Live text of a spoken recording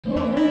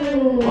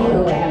What?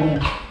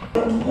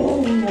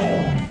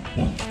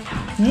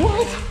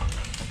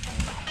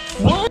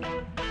 What?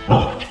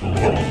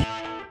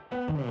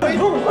 Wait,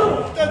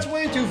 that's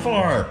way too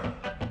far.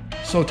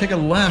 So take a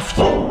left.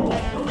 Oh.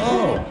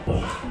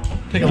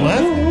 Take a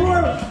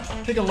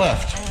left? Take a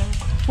left.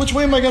 Which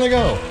way am I gonna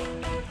go?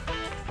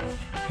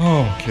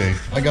 Oh, okay.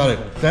 I got it.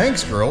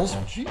 Thanks, girls.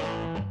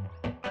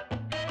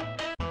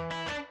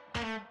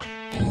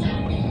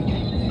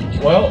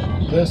 Well,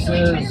 this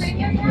is...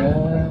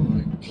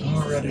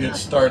 already it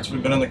starts.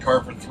 We've been in the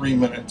car for 3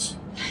 minutes.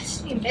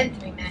 It's only been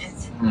 3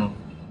 minutes.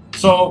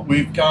 So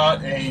we've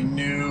got a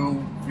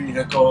new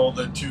vehicle,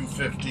 the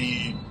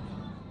 250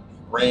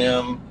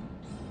 Ram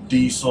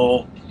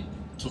diesel,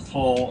 to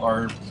pull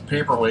our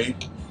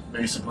paperweight,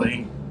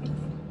 basically.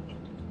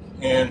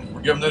 And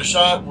we're giving it a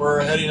shot.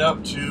 We're heading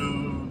up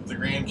to the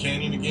Grand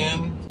Canyon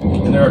again.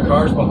 And there are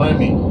cars behind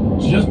me.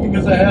 Just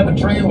because I have a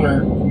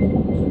trailer,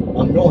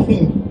 I'm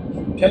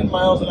going 10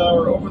 miles an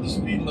hour over the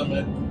speed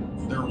limit.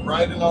 They're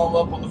riding all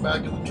up on the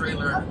back of the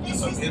trailer. Oh,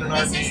 this I'm in an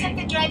is like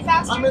the drive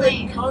faster I'm in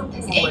lane. a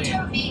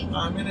carpool lane.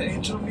 I'm in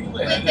an HOV lane.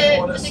 With I didn't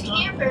want to the stop.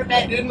 camper, but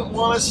I didn't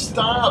want to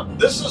stop.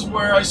 This is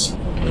where I...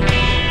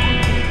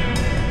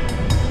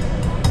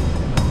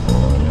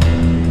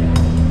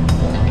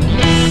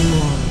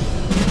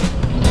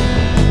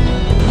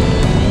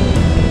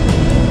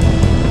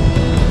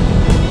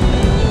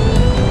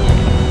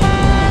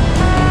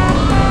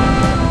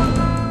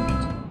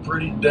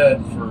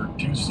 dead for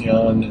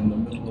Tucson in the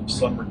middle of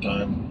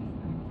summertime.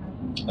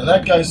 And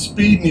that guy's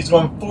speeding, he's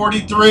going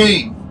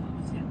 43.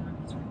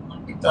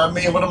 I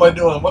mean, what am I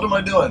doing? What am I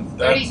doing?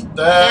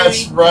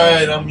 That's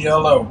right, I'm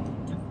yellow.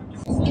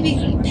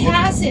 if you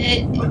pass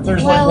it If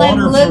there's while like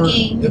water I'm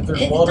looking, if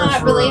there's it's water not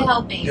for, really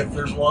helping. If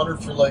there's water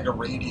for like a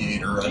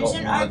radiator, I There's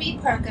don't an want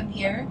RV park up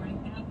here.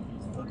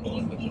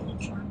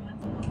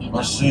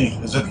 Let's see,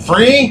 is it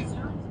free?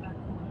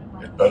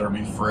 It better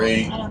be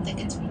free. I don't think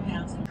it's free.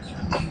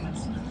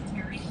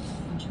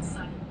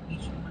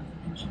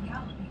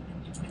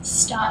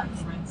 Stop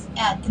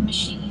at the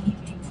machine.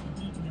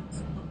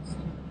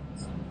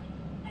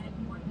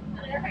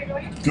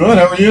 Good,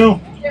 how are you?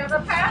 Do you have a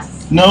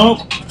pass?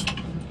 No.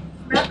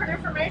 Record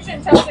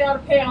information tells you how to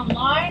pay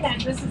online, and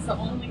this is the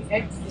only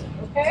exit,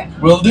 okay?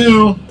 Will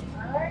do. All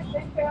right,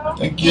 thank you.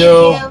 Thank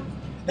you.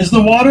 Is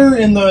the water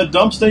in the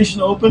dump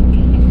station open?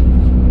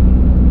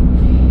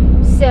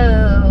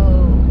 So,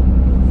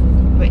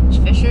 Rich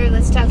Fisher,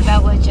 let's talk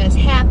about what just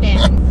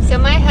happened. So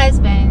my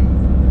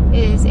husband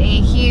is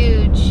a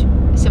huge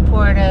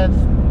supporter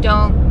of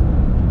don't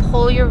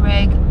pull your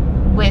rig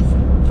with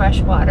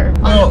fresh water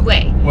on the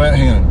way. Well,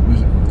 hang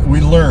on. We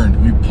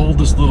learned. We pulled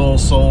this little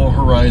Solar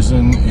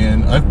Horizon,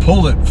 and I've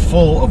pulled it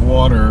full of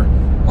water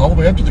all the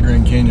way up to the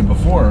Grand Canyon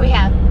before. We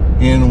have.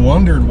 And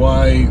wondered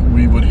why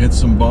we would hit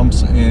some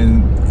bumps,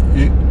 and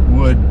it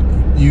would,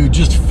 you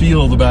just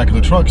feel the back of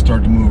the truck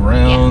start to move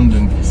around. Yeah,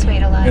 and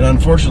swayed a lot. And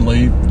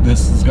unfortunately,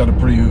 this has got a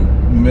pretty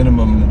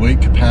minimum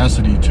weight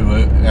capacity to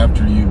it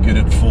after you get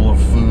it full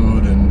of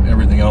food and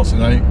everything else.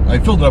 And I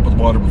filled it up with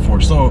water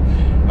before, so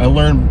I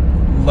learned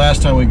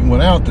last time we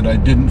went out that I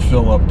didn't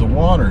fill up the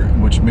water,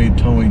 which made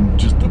towing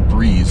just a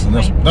breeze. And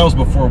that was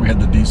before we had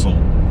the diesel.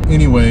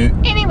 Anyway,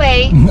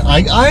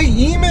 I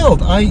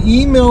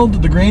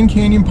emailed the Grand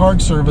Canyon Park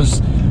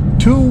Service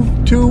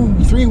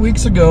 3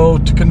 weeks ago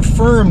to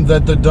confirm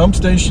that the dump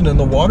station and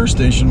the water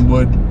station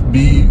would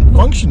be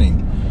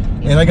functioning.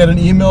 And I got an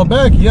email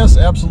back, yes,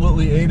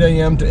 absolutely, 8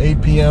 a.m. to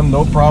 8 p.m.,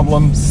 no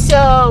problem.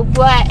 So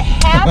what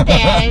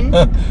happened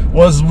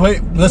was,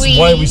 this is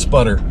why we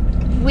sputter.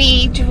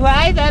 We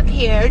drive up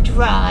here,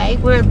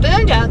 we're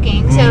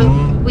boondocking, so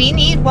we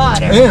need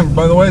water. And,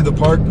 by the way, the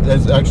park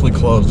is actually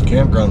closed. The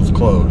campground is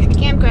closed. The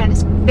campground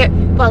is,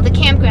 well, the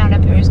campground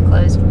up here is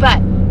closed,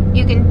 but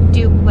you can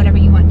do whatever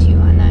you want to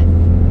on that.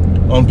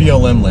 On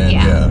BLM land,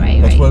 yeah. Right,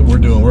 That's what we're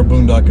doing. We're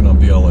boondocking on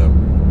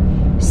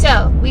BLM.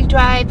 So, we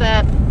drive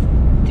up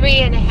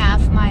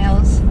 3.5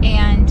 miles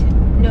and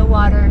no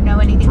water, no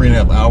anything.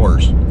 3.5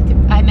 hours.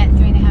 I meant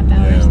 3.5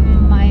 hours. Yeah.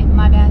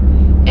 My bad.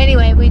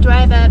 Anyway, we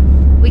drive up.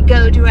 We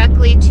go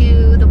directly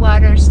to the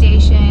water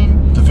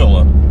station to fill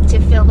up. To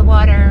fill the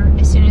water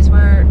as soon as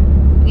we're,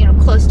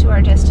 close to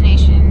our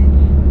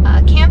destination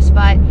camp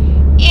spot,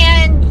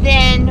 and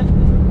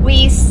then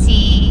we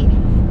see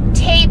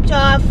taped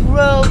off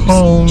ropes,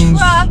 cones,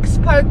 trucks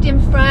parked in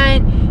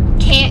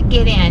front, can't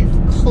get in,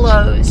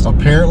 closed.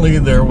 Apparently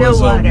there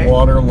was a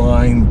water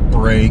line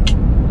break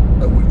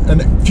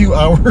a few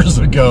hours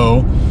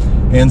ago,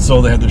 and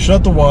so they had to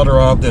shut the water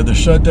off, they had to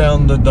shut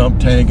down the dump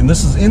tank, and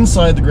this is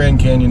inside the Grand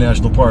Canyon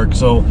National Park,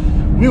 so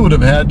we would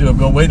have had to have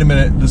gone, wait a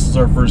minute, this is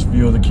our first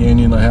view of the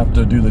canyon, I have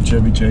to do the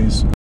Chevy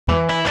Chase.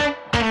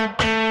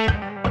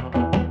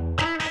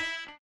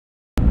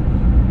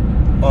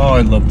 Oh,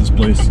 I love this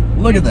place.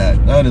 Look at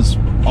that. That is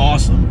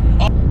awesome.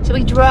 So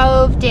we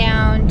drove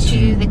down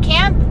to the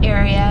camp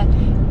area,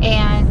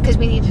 and because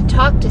we needed to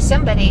talk to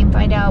somebody and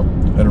find out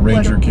that a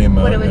ranger came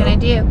out. What are we going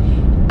to do?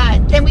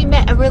 Then we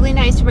met a really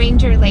nice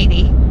ranger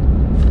lady.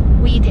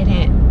 We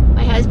didn't.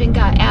 My husband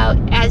got out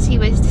as he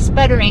was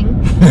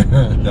sputtering,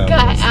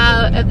 got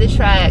out of the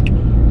truck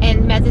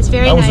and met this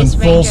very nice ranger. I was in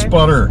full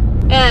sputter.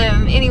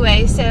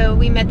 Anyway, so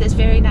we met this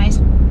very nice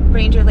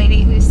ranger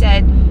lady who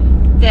said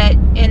that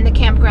in the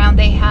campground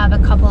they have a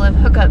couple of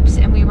hookups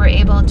and we were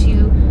able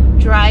to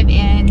drive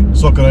in.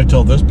 So can I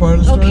tell this part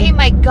of the story? Okay,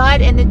 my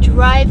God, and the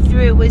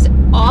drive-through was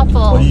awful.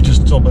 Oh, you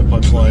just told my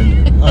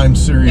punchline. I'm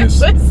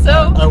serious. It was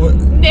so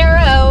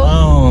narrow.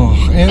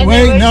 Oh, and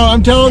wait, no,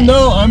 I'm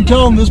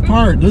telling this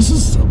part.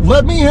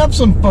 Let me have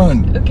some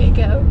fun. Okay,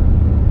 go.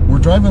 We're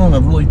driving on a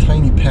really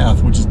tiny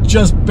path, which is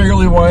just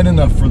barely wide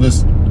enough for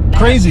this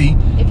crazy.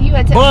 If you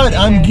had but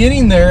I'm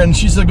getting there, and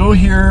she said, go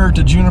here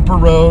to Juniper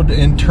Road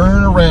and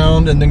turn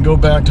around and then go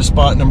back to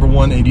spot number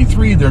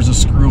 183. There's a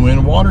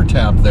screw-in water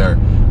tap there.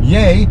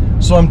 Yay.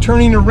 So I'm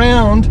turning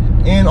around,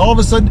 and all of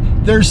a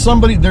sudden, there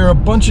are a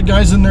bunch of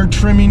guys in there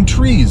trimming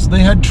trees. They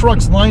had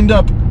trucks lined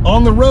up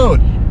on the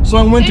road. So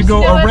I went to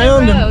go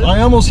around and I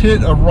almost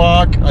hit a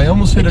rock. I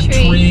almost hit a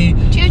tree.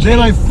 Then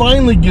I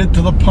finally get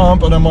to the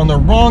pump and I'm on the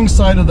wrong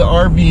side of the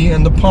RV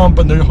and the pump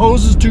and the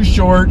hose is too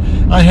short.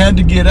 I had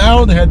to get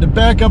out. I had to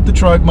back up the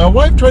truck. My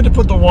wife tried to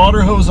put the water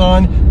hose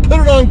on,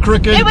 put it on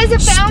crooked. It was a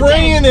fountain.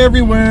 Spraying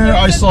everywhere.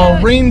 I saw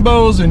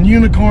rainbows and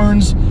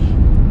unicorns.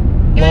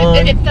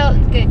 It felt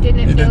good,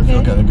 didn't it? It did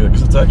feel kind of good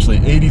because it's actually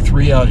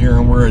 83 out here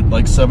and we're at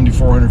like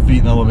 7,400 feet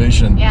in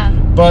elevation. Yeah.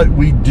 But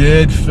we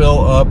did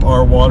fill up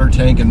our water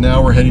tank and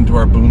now we're heading to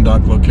our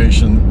boondock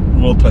location.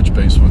 We'll touch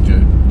base with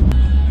you.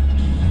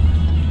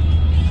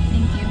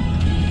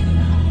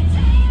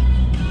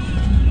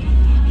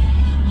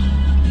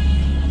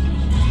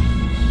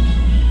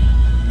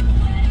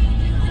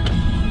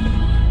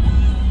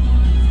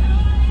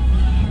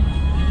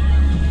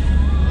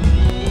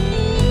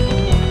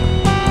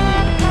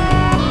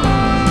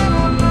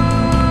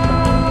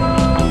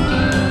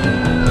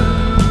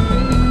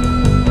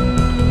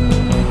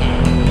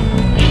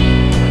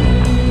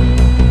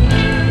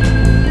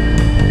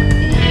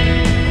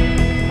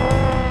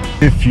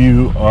 If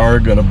you are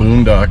going to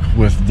boondock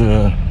with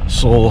the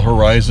Soul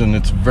Horizon,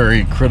 it's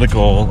very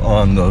critical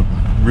on the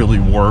really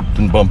warped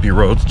and bumpy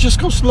roads.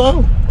 Just go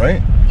slow,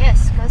 right?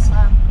 Yes, go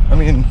slow. I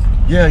mean,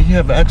 yeah, you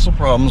have axle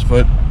problems,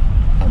 but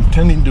I'm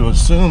tending to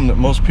assume that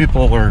most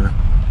people are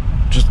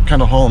just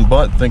kind of hauling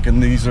butt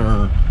thinking these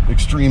are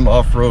extreme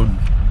off-road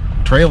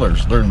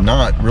trailers. They're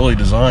not really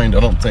designed, I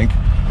don't think. No,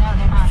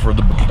 they're not. For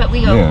the, but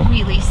we go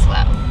really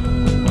slow.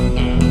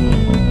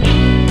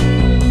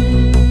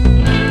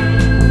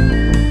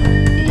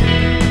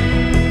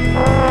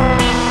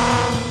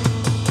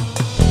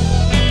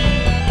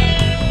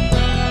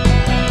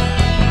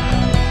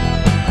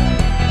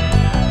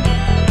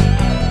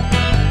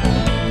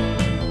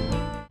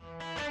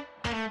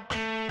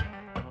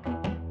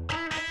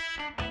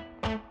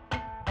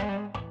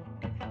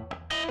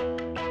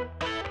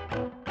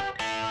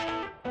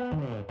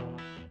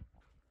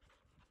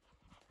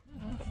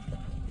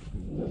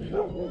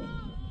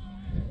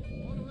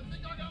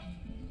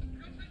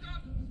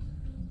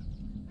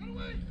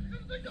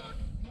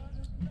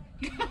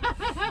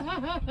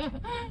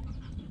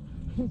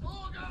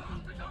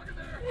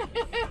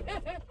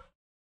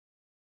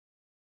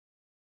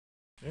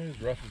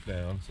 His rough is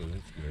down, so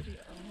that's good.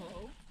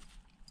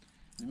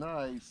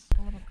 Nice.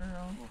 A little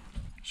girl.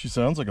 She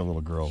sounds like a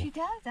little girl. She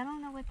does. I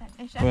don't know what that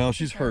is. Well,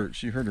 she's hurt.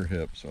 She hurt her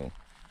hip, so.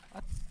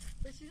 But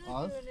she's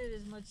not doing it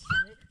as much.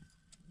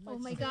 Oh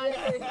my God.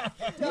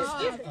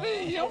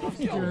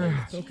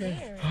 It's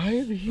okay. Hi,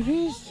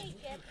 babies.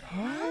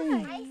 Hi. I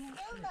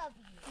still love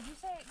you. Did you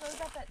say it goes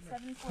up at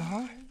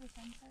 7:40?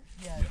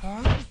 Yes.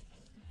 Hi.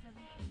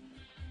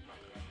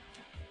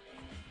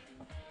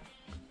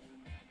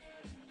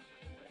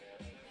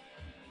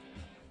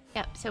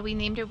 Yep, so we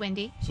named her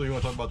Wendy. So you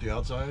want to talk about the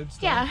outside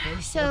stuff? Yeah,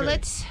 first? so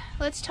Okay.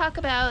 let's talk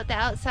about the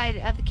outside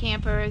of the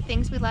camper,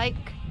 things we like.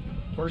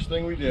 First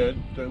thing we did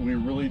that we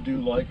really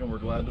do like and we're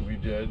glad that we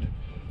did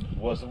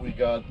was that we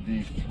got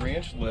the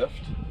 3-inch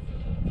lift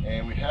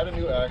and we had a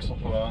new axle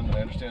put on. I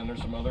understand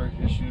there's some other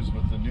issues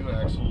with the new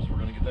axles. We're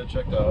going to get that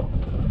checked out.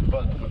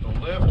 But with the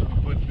lift,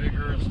 we put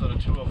bigger, instead of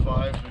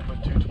 205s, we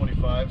put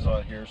 225s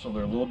on here, so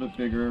they're a little bit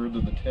bigger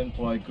than the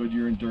 10-ply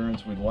Goodyear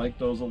Endurance. We like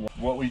those a lot.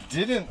 What we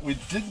didn't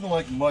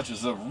like much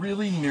is a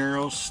really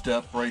narrow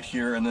step right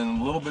here and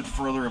then a little bit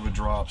further of a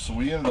drop. So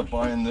we ended up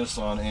buying this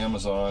on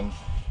Amazon.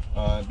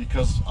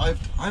 Because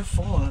I've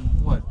fallen,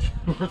 what,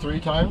 2 or 3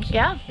 times?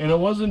 Yeah. And it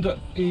wasn't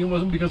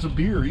because of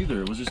beer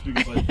either. It was just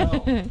because I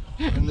fell.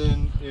 And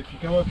then if you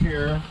come up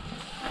here,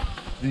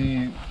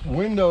 the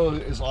window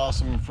is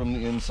awesome from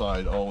the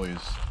inside always.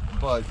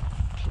 But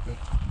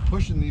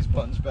pushing these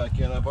buttons back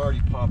in, I've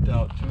already popped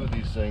out 2 of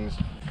these things.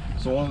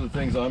 So one of the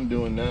things I'm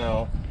doing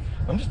now,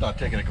 I'm just not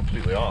taking it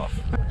completely off.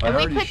 And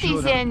we put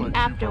these in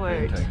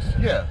afterwards.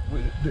 Yeah.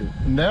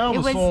 Now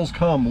the Souls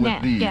come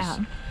with these. Yeah.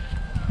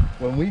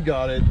 When we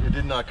got it, it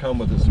did not come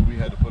with it, so we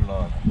had to put it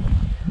on.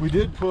 We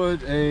did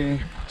put a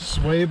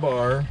sway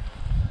bar.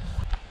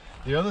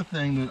 The other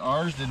thing that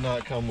ours did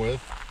not come with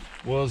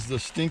was the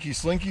Stinky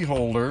Slinky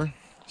holder.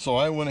 So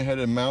I went ahead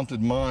and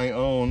mounted my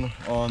own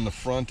on the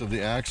front of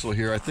the axle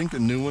here. I think the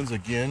new ones,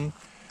 again,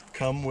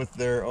 come with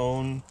their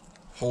own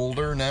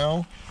holder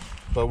now,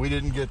 but we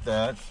didn't get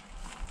that.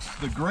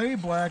 The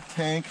gray-black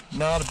tank,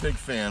 not a big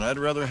fan. I'd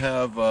rather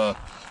have a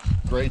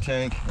gray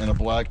tank and a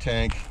black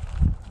tank,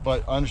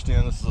 but I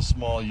understand this is a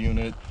small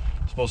unit.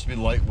 It's supposed to be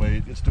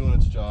lightweight. It's doing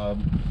its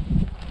job.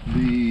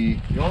 The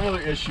only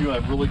other issue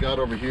I've really got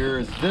over here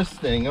is this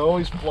thing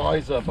always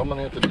flies up. I'm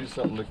gonna have to do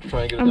something to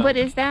try and get it down. What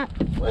is that?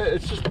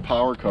 It's just a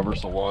power cover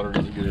so water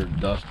doesn't get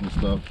into dust and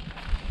stuff.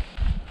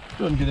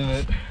 Doesn't get in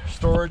it.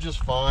 Storage is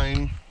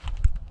fine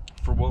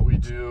for what we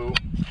do.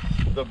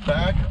 The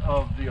back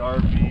of the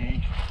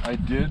RV, I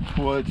did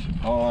put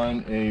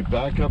on a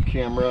backup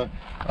camera.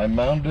 I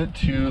mounted it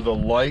to the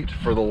light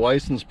for the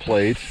license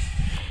plate.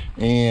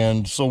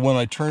 And so when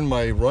I turn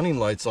my running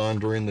lights on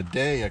during the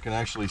day, I can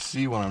actually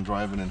see when I'm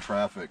driving in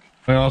traffic.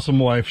 My awesome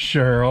wife,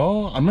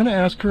 Cheryl, I'm gonna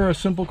ask her a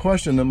simple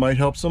question that might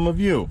help some of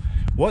you.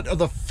 What are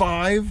the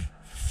 5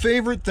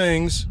 favorite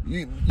things?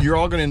 You're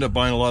all gonna end up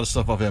buying a lot of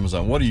stuff off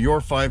Amazon. What are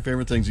your 5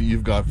 favorite things that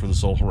you've got for the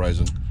Soul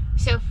Horizon?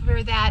 So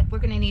for that, we're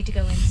gonna need to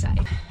go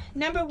inside.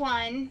 Number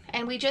 1,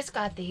 and we just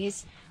got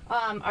these,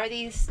 are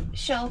these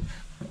shelf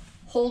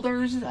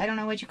holders. I don't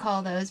know what you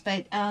call those,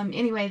 but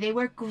anyway, they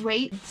work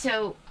great.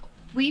 So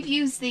we've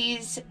used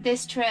these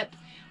this trip.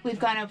 We've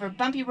gone over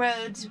bumpy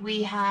roads.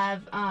 We've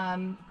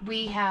gone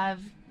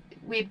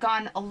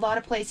a lot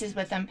of places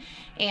with them,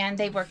 and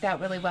they worked out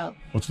really well.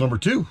 What's number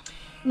 2?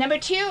 Number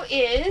 2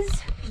 is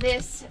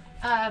this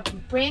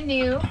brand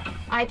new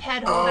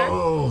iPad holder.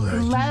 Oh,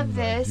 love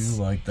this. I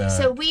do like that.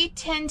 So we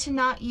tend to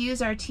not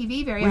use our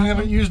TV very often. We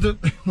haven't used it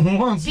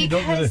once.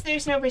 Because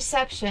there's no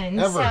reception.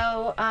 Ever.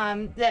 So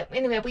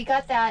anyway, we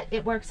got that.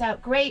 It works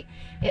out great.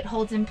 It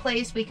holds in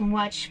place. We can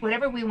watch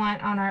whatever we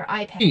want on our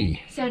iPad.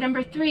 So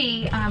number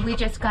 3, we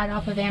just got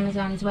off of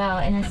Amazon as well,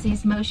 and it's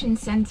these motion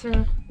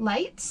sensor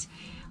lights.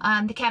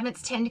 The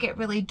cabinets tend to get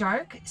really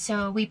dark,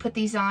 so we put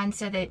these on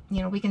so that,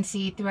 you know, we can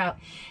see throughout.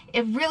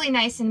 It's really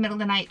nice in the middle of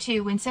the night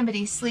too. When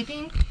somebody's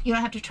sleeping, you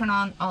don't have to turn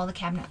on all the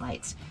cabinet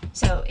lights.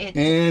 So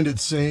it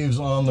saves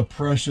on the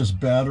precious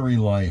battery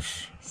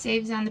life.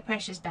 Saves on the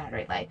precious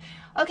battery life.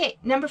 Okay,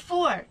 number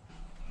 4,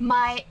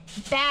 my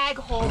bag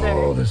holder.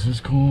 Oh, this is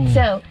cool.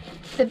 So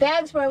the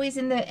bags were always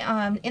in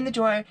the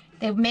drawer.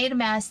 They made a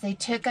mess. They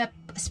took up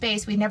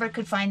space. We never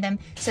could find them.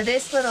 So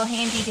this little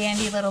handy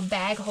dandy little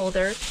bag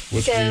holder,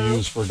 which we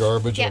use for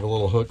garbage. Yeah, have a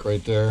little hook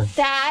right there.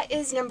 That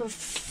is number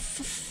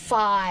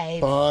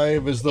 5.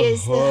 5 is the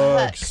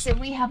hooks. So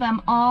we have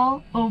them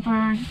all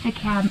over the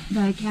cabin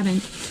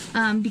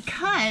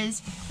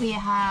because we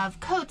have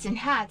coats and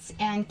hats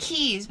and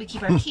keys. We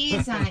keep our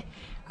keys on it.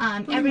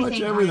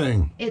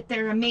 Everything.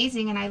 They're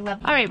amazing, and I love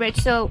them. All right,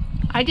 Rich. So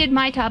I did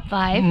my top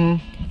 5.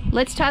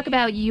 Let's talk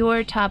about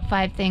your top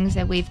 5 things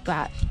that we've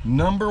got.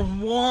 Number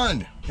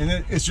 1,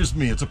 and it's just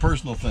me. It's a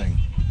personal thing,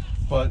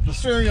 but the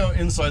stereo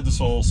inside the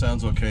Soul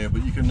sounds okay,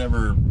 but you can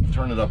never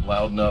turn it up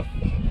loud enough.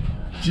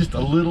 Just a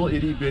little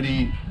itty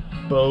bitty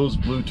Bose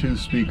Bluetooth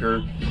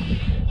speaker.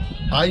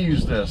 I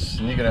use this,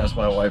 and you can ask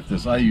my wife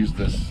this. I use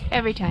this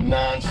every time,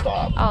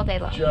 non-stop, all day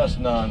long, just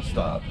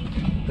non-stop.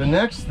 The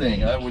next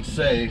thing I would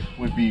say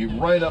would be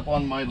right up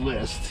on my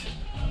list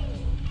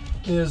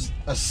is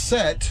a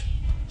set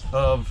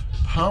of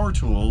power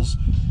tools.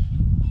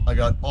 I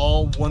got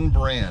all one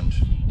brand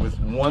with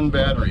one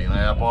battery, and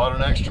I bought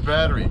an extra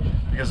battery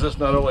because this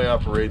not only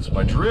operates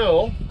my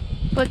drill.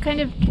 What kind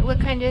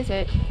is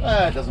it?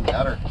 It doesn't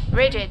matter.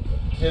 Rigid.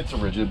 It's a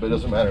rigid, but it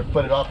doesn't matter.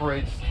 But it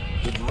operates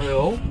the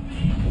drill.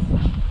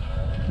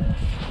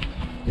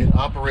 It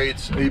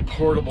operates a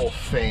portable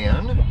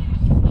fan,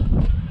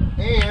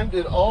 and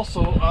it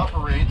also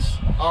operates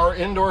our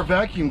indoor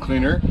vacuum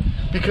cleaner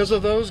because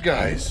of those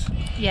guys.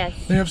 Yes.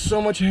 They have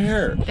so much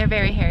hair. They're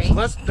very hairy. So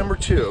that's number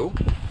 2.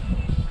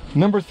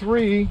 Number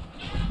 3,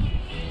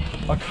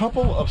 a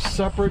couple of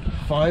separate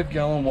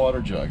 5-gallon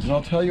water jugs. And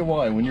I'll tell you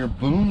why. When you're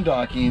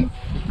boondocking,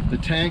 the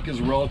tank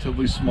is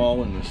relatively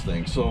small in this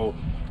thing. So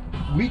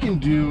we can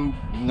do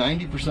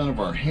 90% of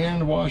our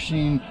hand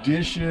washing,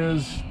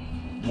 dishes,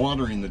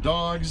 watering the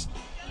dogs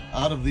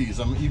out of these.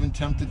 I'm even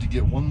tempted to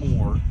get one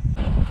more.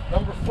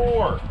 Number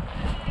 4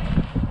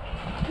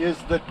 is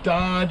the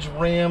Dodge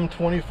Ram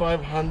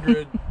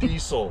 2500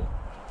 diesel.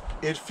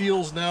 It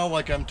feels now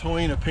like I'm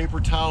towing a paper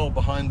towel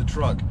behind the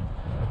truck.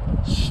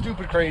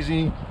 Stupid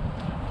crazy,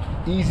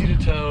 easy to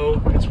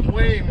tow. It's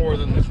way more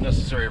than is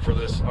necessary for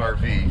this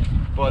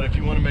RV, but if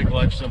you want to make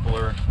life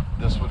simpler,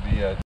 this would be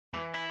it.